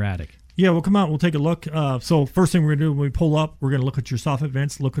look in your attic. Yeah, we'll come out and we'll take a look. So first thing we're going to do when we pull up, we're going to look at your soffit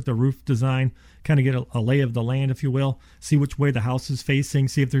vents, look at the roof design, kind of get a lay of the land, if you will, see which way the house is facing,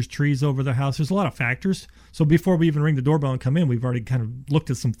 see if there's trees over the house. There's a lot of factors. So before we even ring the doorbell and come in, we've already kind of looked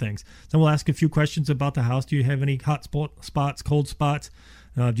at some things. Then we'll ask a few questions about the house. Do you have any hot spots, cold spots?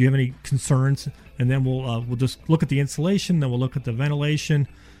 Do you have any concerns? And then we'll just look at the insulation, then we'll look at the ventilation,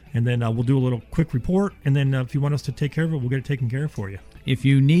 and then we'll do a little quick report. And then if you want us to take care of it, we'll get it taken care of for you. If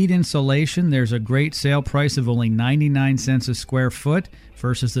you need insulation, there's a great sale price of only 99 cents a square foot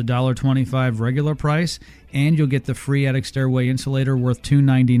versus the $1.25 regular price, and you'll get the free attic stairway insulator worth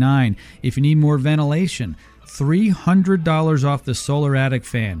 $2.99. If you need more ventilation, $300 off the solar attic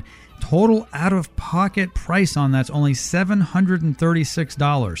fan. Total out-of-pocket price on that's only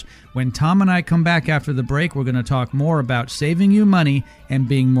 $736. When Tom and I come back after the break, we're going to talk more about saving you money and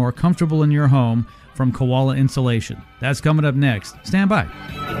being more comfortable in your home from Koala Insulation. That's coming up next. Stand by.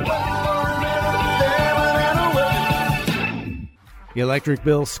 Electric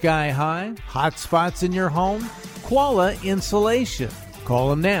bill sky high? Hot spots in your home? Koala Insulation.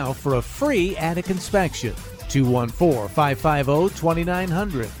 Call them now for a free attic inspection.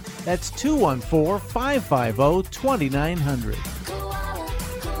 214-550-2900. That's 214-550-2900. Koala,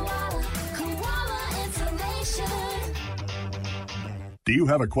 koala, koala insulation. Do you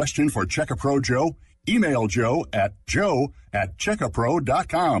have a question for Check-A-Pro Joe? Email Joe at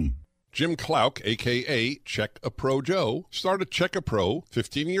joe@checkapro.com. Jim Clouk, a.k.a. Check-A-Pro Joe, started Check-A-Pro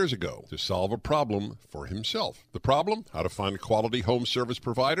 15 years ago to solve a problem for himself. The problem? How to find a quality home service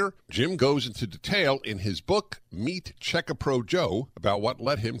provider? Jim goes into detail in his book, Meet Check-A-Pro Joe, about what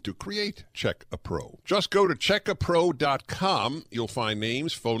led him to create Check-A-Pro. Just go to checkapro.com. You'll find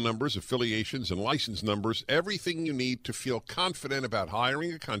names, phone numbers, affiliations, and license numbers, everything you need to feel confident about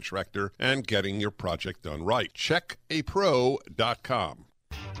hiring a contractor and getting your project done right. Checkapro.com.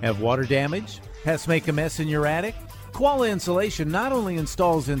 Have water damage? Pests make a mess in your attic? Koala Insulation not only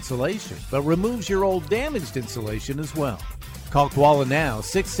installs insulation, but removes your old damaged insulation as well. Call Koala now,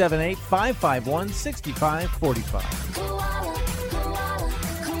 678-551-6545. Koala, koala,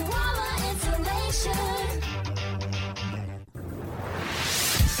 koala insulation.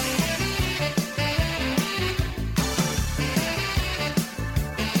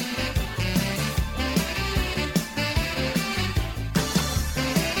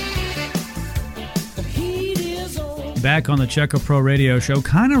 Back on the Checker Pro Radio Show.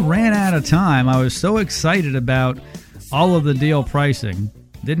 Kind of ran out of time. I was so excited about all of the deal pricing.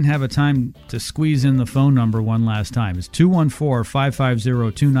 Didn't have a time to squeeze in the phone number one last time. It's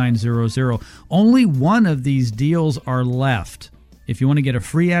 214-550-2900. Only one of these deals are left. If you want to get a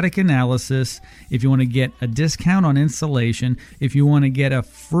free attic analysis, if you want to get a discount on insulation, if you want to get a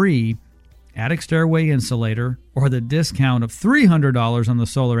free attic stairway insulator, or the discount of $300 on the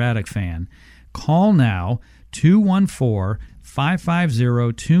solar attic fan, call now,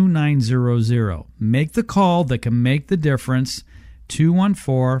 214-550-2900. Make the call that can make the difference,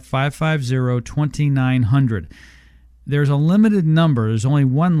 214-550-2900. There's a limited number. There's only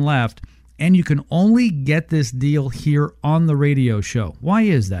one left, and you can only get this deal here on the radio show. Why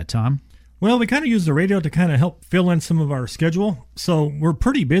is that, Tom? Well, we kind of use the radio to kind of help fill in some of our schedule. So we're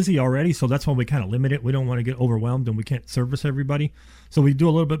pretty busy already, so that's why we kind of limit it. We don't want to get overwhelmed and we can't service everybody. So we do a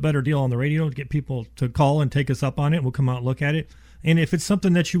little bit better deal on the radio to get people to call and take us up on it. We'll come out and look at it. And if it's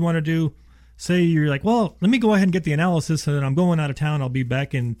something that you want to do, say you're like, well, let me go ahead and get the analysis and then I'm going out of town. I'll be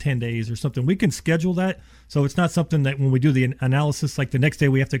back in 10 days or something. We can schedule that. So it's not something that when we do the analysis, like the next day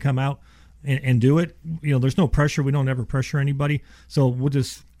we have to come out and do it. You know, there's no pressure. We don't ever pressure anybody. So we'll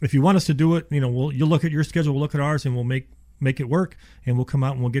just, if you want us to do it, you know, you'll look at your schedule, we'll look at ours, and we'll make it work, and we'll come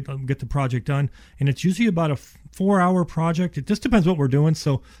out and we'll get the project done. And it's usually about a 4-hour project. It just depends what we're doing.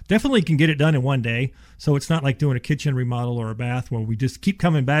 So definitely can get it done in one day. So it's not like doing a kitchen remodel or a bath where we just keep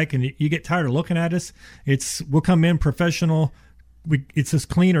coming back and you get tired of looking at us. We'll come in professional. It's just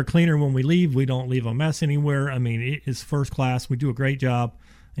cleaner when we leave. We don't leave a mess anywhere. I mean, it is first class. We do a great job.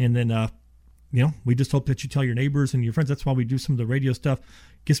 And then, you know, we just hope that you tell your neighbors and your friends. That's why we do some of the radio stuff.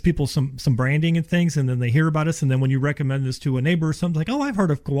 Gives people some branding and things, and then they hear about us. And then when you recommend this to a neighbor or something, like, oh, I've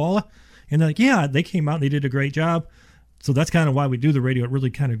heard of Koala. And they're like, yeah, they came out and they did a great job. So that's kind of why we do the radio. It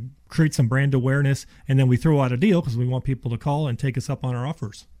really kind of creates some brand awareness. And then we throw out a deal because we want people to call and take us up on our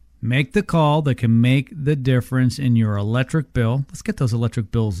offers. Make the call that can make the difference in your electric bill. Let's get those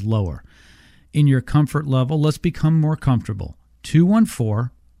electric bills lower. In your comfort level, let's become more comfortable.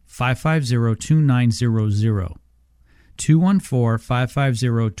 214-550-2900.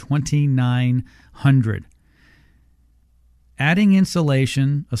 214-550-2900. Adding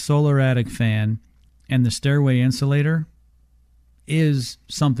insulation, a solar attic fan, and the stairway insulator is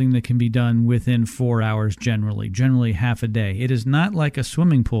something that can be done within 4 hours generally half a day. It is not like a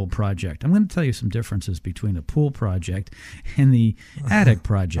swimming pool project. I'm going to tell you some differences between a pool project and the attic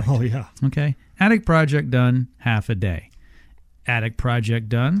project. Oh, yeah. Okay. Attic project done half a day. Attic project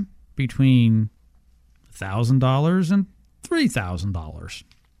done between $1,000 and $3,000.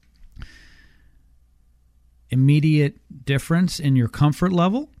 Immediate difference in your comfort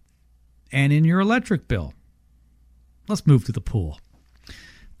level and in your electric bill. Let's move to the pool.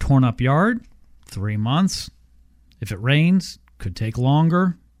 Torn up yard, 3 months. If it rains, could take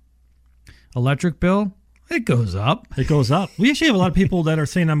longer. Electric bill, it goes up. It goes up. We actually have a lot of people that are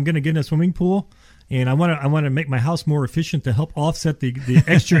saying, I'm going to get in a swimming pool, and I want to make my house more efficient to help offset the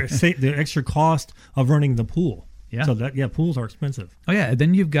extra cost of running the pool. Yeah. So pools are expensive. Oh yeah,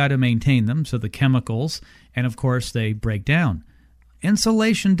 then you've got to maintain them, so the chemicals, and of course they break down.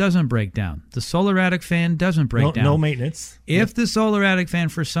 Insulation doesn't break down. The solar attic fan doesn't break down. No maintenance. If the solar attic fan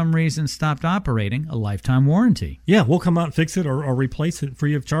for some reason stopped operating, a lifetime warranty. Yeah, we'll come out and fix it or replace it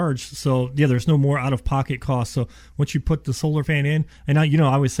free of charge. So, yeah, there's no more out-of-pocket costs. So once you put the solar fan in, and now,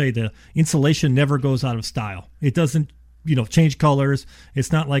 I always say the insulation never goes out of style. It doesn't, change colors.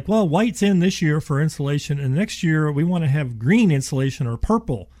 It's not like, well, white's in this year for insulation, and next year we want to have green insulation or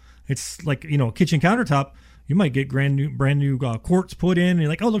purple. It's like, a kitchen countertop. You might get brand new quartz put in, and you're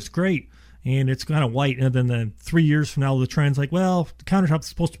like, oh, it looks great. And it's kind of white. And then 3 years from now, the trend's like, well, the countertop's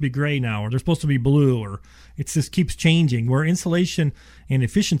supposed to be gray now, or they're supposed to be blue, or it just keeps changing. Where insulation and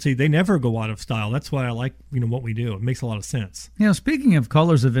efficiency, they never go out of style. That's why I like, what we do. It makes a lot of sense. Speaking of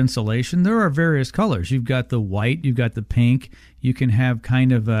colors of insulation, there are various colors. You've got the white, you've got the pink. You can have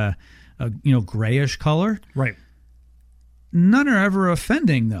kind of a grayish color. Right. None are ever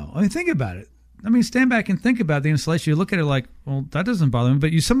offending, though. Think about it. Stand back and think about the insulation. You look at it like, well, that doesn't bother me.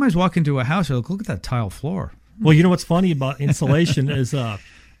 But you sometimes walk into a house, you're like, look at that tile floor. Well, what's funny about insulation is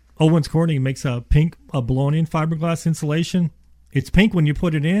Owens Corning makes a pink blown-in fiberglass insulation, It's pink when you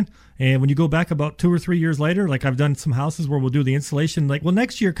put it in, and when you go back about 2 or 3 years later, like I've done some houses where we'll do the insulation, like, well,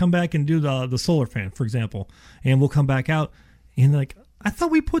 next year come back and do the solar fan, for example, and we'll come back out, and like, I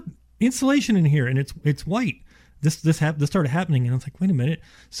thought we put insulation in here, and it's white. This started happening, and I was like, wait a minute.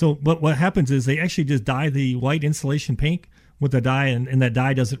 So, but what happens is they actually just dye the white insulation pink with the dye, and that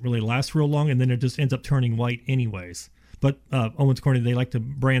dye doesn't really last real long, and then it just ends up turning white anyways. But Owens Corning, they like to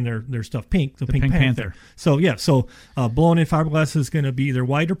brand their stuff pink, the Pink Panther. So yeah, blown-in fiberglass is going to be either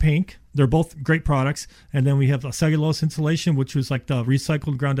white or pink. They're both great products. And then we have a cellulose insulation, which is like the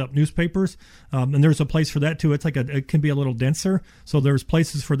recycled ground-up newspapers. And there's a place for that too. It can be a little denser, so there's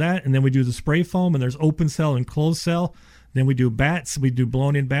places for that. And then we do the spray foam, and there's open cell and closed cell. Then we do bats. We do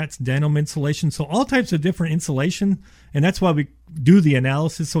blown-in bats, denim insulation. So all types of different insulation, and that's why we do the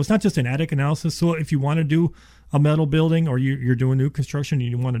analysis. So it's not just an attic analysis. So if you want to do a metal building, or you're doing new construction and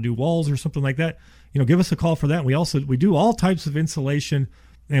you want to do walls or something like that, give us a call for that. We do all types of insulation,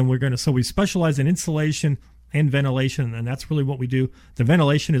 and we specialize in insulation and ventilation, and that's really what we do. The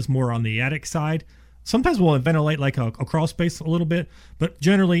ventilation is more on the attic side. Sometimes we'll ventilate like a crawl space a little bit, but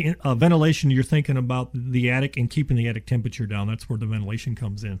generally ventilation, you're thinking about the attic and keeping the attic temperature down. That's where the ventilation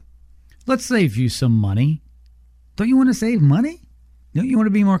comes in. Let's save you some money. Don't you want to save money? Don't you want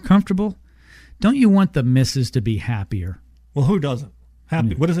to be more comfortable? Don't you want the missus to be happier? Well, who doesn't?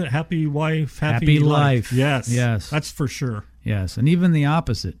 Happy. What is it? Happy wife, happy life. Yes. That's for sure. Yes, and even the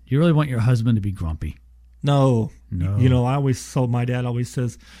opposite. You really want your husband to be grumpy. No. My dad always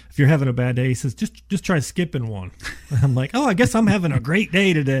says, if you're having a bad day, he says, just try skipping one. I'm like, I guess I'm having a great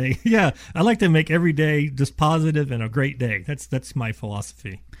day today. Yeah, I like to make every day just positive and a great day. That's my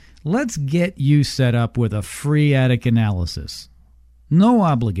philosophy. Let's get you set up with a free attic analysis. No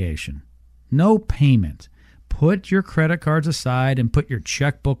obligation. No payment. Put your credit cards aside and put your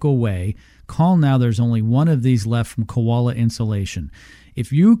checkbook away. Call now. There's only one of these left from Koala Insulation.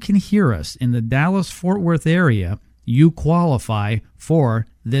 If you can hear us in the Dallas-Fort Worth area, you qualify for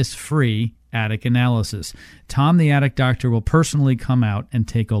this free attic analysis. Tom the Attic Doctor will personally come out and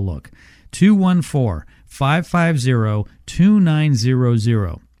take a look.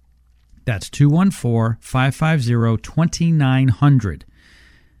 214-550-2900. That's 214-550-2900.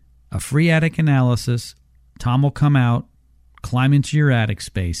 A free attic analysis. Tom will come out, climb into your attic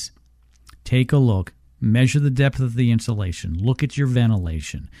space, take a look, measure the depth of the insulation, look at your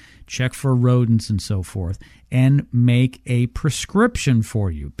ventilation, check for rodents and so forth, and make a prescription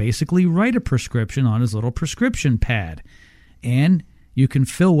for you. Basically, write a prescription on his little prescription pad, and you can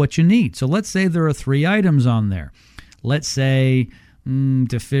fill what you need. So let's say there are 3 items on there. Let's say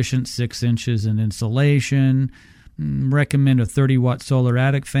deficient 6 inches in insulation, recommend a 30-watt solar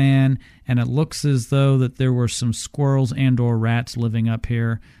attic fan, and it looks as though that there were some squirrels and or rats living up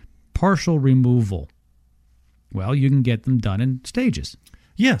here. Partial removal. Well, you can get them done in stages.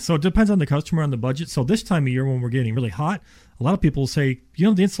 Yeah, so it depends on the customer, on the budget. So this time of year when we're getting really hot, a lot of people say, the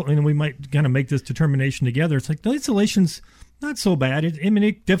insulation, and we might kind of make this determination together. It's like, the insulation's not so bad.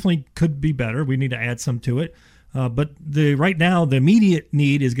 It definitely could be better. We need to add some to it. But right now, the immediate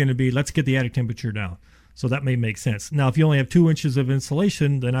need is going to be, let's get the attic temperature down. So that may make sense. Now, if you only have 2 inches of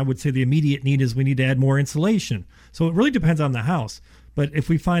insulation, then I would say the immediate need is we need to add more insulation. So it really depends on the house. But if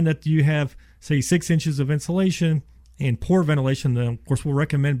we find that you have, say, 6 inches of insulation and poor ventilation, then of course we'll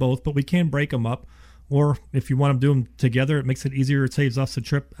recommend both, but we can break them up. Or if you want to do them together, it makes it easier. It saves us a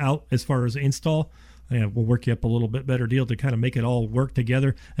trip out as far as install. And we'll work you up a little bit better deal to kind of make it all work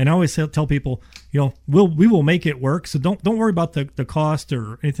together. And I always tell people, we will make it work. So don't worry about the cost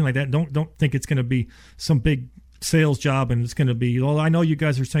or anything like that. Don't think it's going to be some big sales job and it's going to be, I know you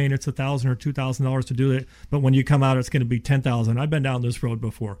guys are saying it's $1,000 or $2,000 to do it, but when you come out, it's going to be $10,000. I've been down this road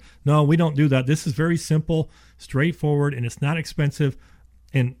before. No, we don't do that. This is very simple, straightforward, and it's not expensive.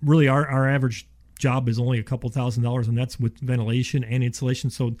 And really, our average job is only a couple $1,000s, and that's with ventilation and insulation.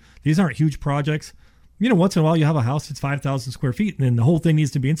 So these aren't huge projects. Once in a while you have a house that's 5,000 square feet and then the whole thing needs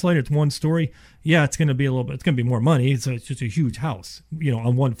to be insulated. It's 1 story. Yeah, it's going to be it's going to be more money. It's just a huge house,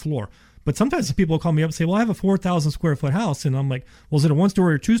 on 1 floor. But sometimes people call me up and say, well, I have a 4,000 square foot house. And I'm like, well, is it a 1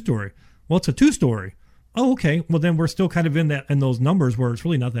 story or 2 story? Well, it's a 2 story. Oh, okay. Well, then we're still kind of in those numbers where it's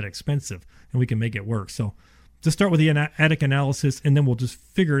really not that expensive and we can make it work. So just start with the attic analysis and then we'll just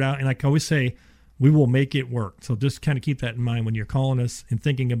figure it out. And like I always say, we will make it work. So just kind of keep that in mind when you're calling us and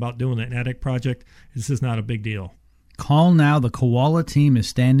thinking about doing an attic project. This is not a big deal. Call now. The Koala team is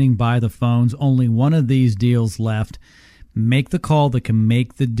standing by the phones. Only one of these deals left. Make the call that can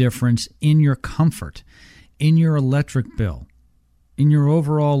make the difference in your comfort, in your electric bill, in your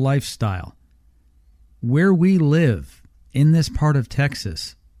overall lifestyle. Where we live in this part of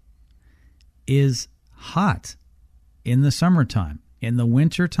Texas is hot. in the summertime. In the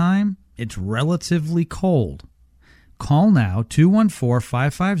wintertime, it's relatively cold. Call now,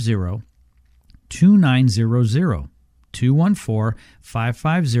 214-550-2900.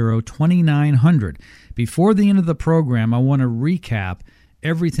 214-550-2900. Before the end of the program, I want to recap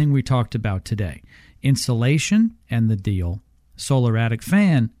everything we talked about today. Insulation and the deal, Solar Attic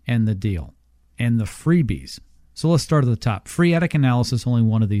fan and the deal, and the freebies. So let's start at the top. Free attic analysis, only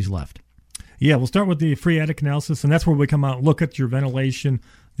one of these left. Yeah, we'll start with the free attic analysis, and that's where we come out and look at your ventilation,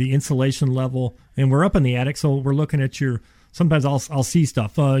 the insulation level, and we're up in the attic, so we're looking at your. Sometimes I'll see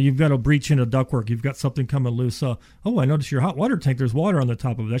stuff. You've got a breach in a ductwork. You've got something coming loose. I noticed your hot water tank. There's water on the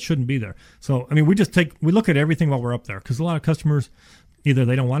top of it. That shouldn't be there. So, I mean, we look at everything while we're up there, because a lot of customers, either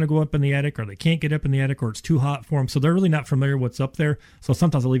they don't want to go up in the attic, or they can't get up in the attic, or it's too hot for them. So they're really not familiar with what's up there. So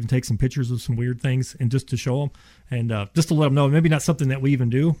sometimes I'll even take some pictures of some weird things and just to show them, and just to let them know. Maybe not something that we even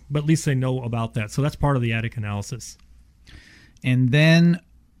do, but at least they know about that. So that's part of the attic analysis. And then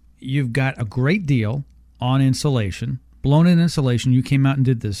you've got a great deal on insulation. Blown-in insulation, you came out and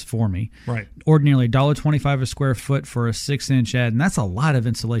did this for me. Right. Ordinarily $1.25 a square foot for a 6-inch ad, and that's a lot of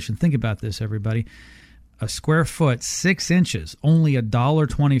insulation. Think about this, everybody. A square foot, 6 inches, only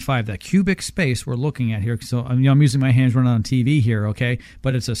 $1.25. That cubic space we're looking at here, so I'm using my hands running on TV here, okay?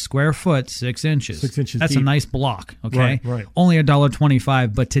 But it's a square foot, 6 inches. 6 inches That's deep. a nice block, okay? Right. Only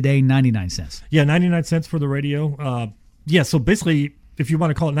 $1.25, but today 99 cents. Yeah, 99 cents for the radio. So basically, if you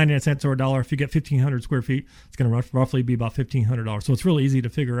want to call it 99 cents or $1, if you get 1,500 square feet, it's going to roughly be about $1,500. So it's really easy to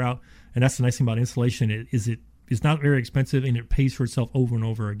figure out, and that's the nice thing about insulation. It's not very expensive, and it pays for itself over and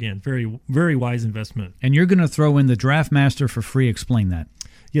over again. Very, very wise investment. And you're going to throw in the DraftMaster for free. Explain that.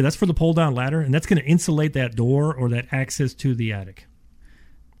 Yeah, that's for the pull-down ladder, and that's going to insulate that door or that access to the attic.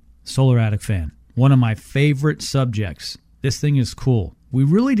 Solar Attic fan, one of my favorite subjects. This thing is cool. We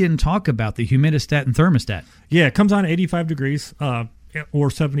really didn't talk about the humidistat and thermostat. Yeah, it comes on at 85 degrees. Or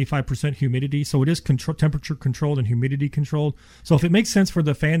 75% humidity. So it is temperature controlled and humidity controlled. So if it makes sense for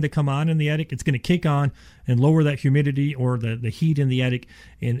the fan to come on in the attic, it's going to kick on and lower that humidity or the heat in the attic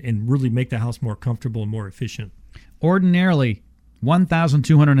and really make the house more comfortable and more efficient. Ordinarily,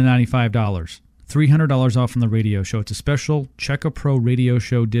 $1,295. $300 off from the radio show. It's a special Checka Pro radio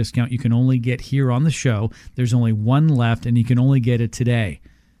show discount you can only get here on the show. There's only one left, and you can only get it today.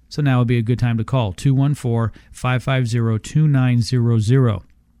 So now would be a good time to call, 214-550-2900.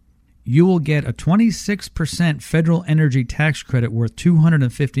 You will get a 26% federal energy tax credit worth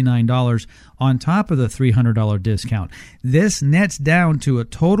 $259 on top of the $300 discount. This nets down to a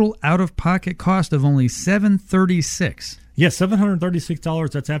total out-of-pocket cost of only $736. Yes,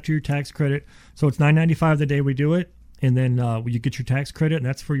 $736. That's after your tax credit. So it's $995 the day we do it. And then you get your tax credit, and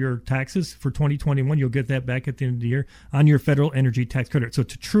that's for your taxes for 2021. You'll get that back at the end of the year on your federal energy tax credit. So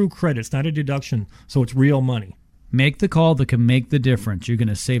it's a true credit. It's not a deduction. So it's real money. Make the call that can make the difference. You're going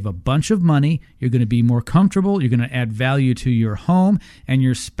to save a bunch of money. You're going to be more comfortable. You're going to add value to your home, and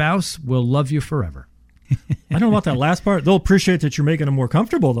your spouse will love you forever. I don't know about that last part. They'll appreciate that you're making them more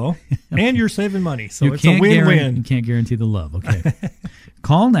comfortable, though, and you're saving money. So it's a win-win. You can't guarantee the love. Okay.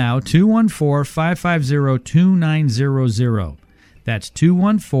 Call now, 214-550-2900. That's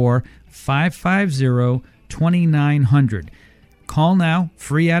 214-550-2900. Call now,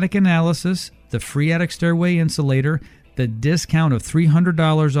 free attic analysis, the free attic stairway insulator, the discount of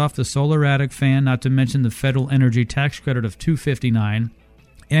 $300 off the Solar Attic fan, not to mention the federal energy tax credit of $259,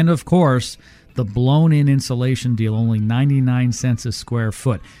 and of course, the blown-in insulation deal, only 99 cents a square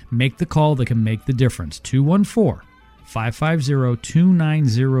foot. Make the call that can make the difference.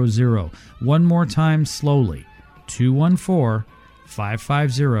 214-550-2900. One more time slowly.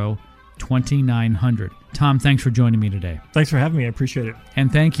 214-550-2900. Tom, thanks for joining me today. Thanks for having me. I appreciate it. And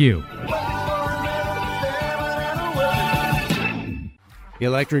thank you.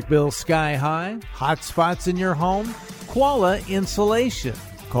 Electric bill sky high? Hot spots in your home? Koala Insulation.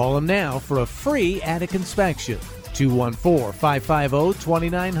 Call them now for a free attic inspection.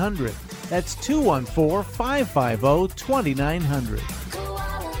 214-550-2900. That's 214-550-2900.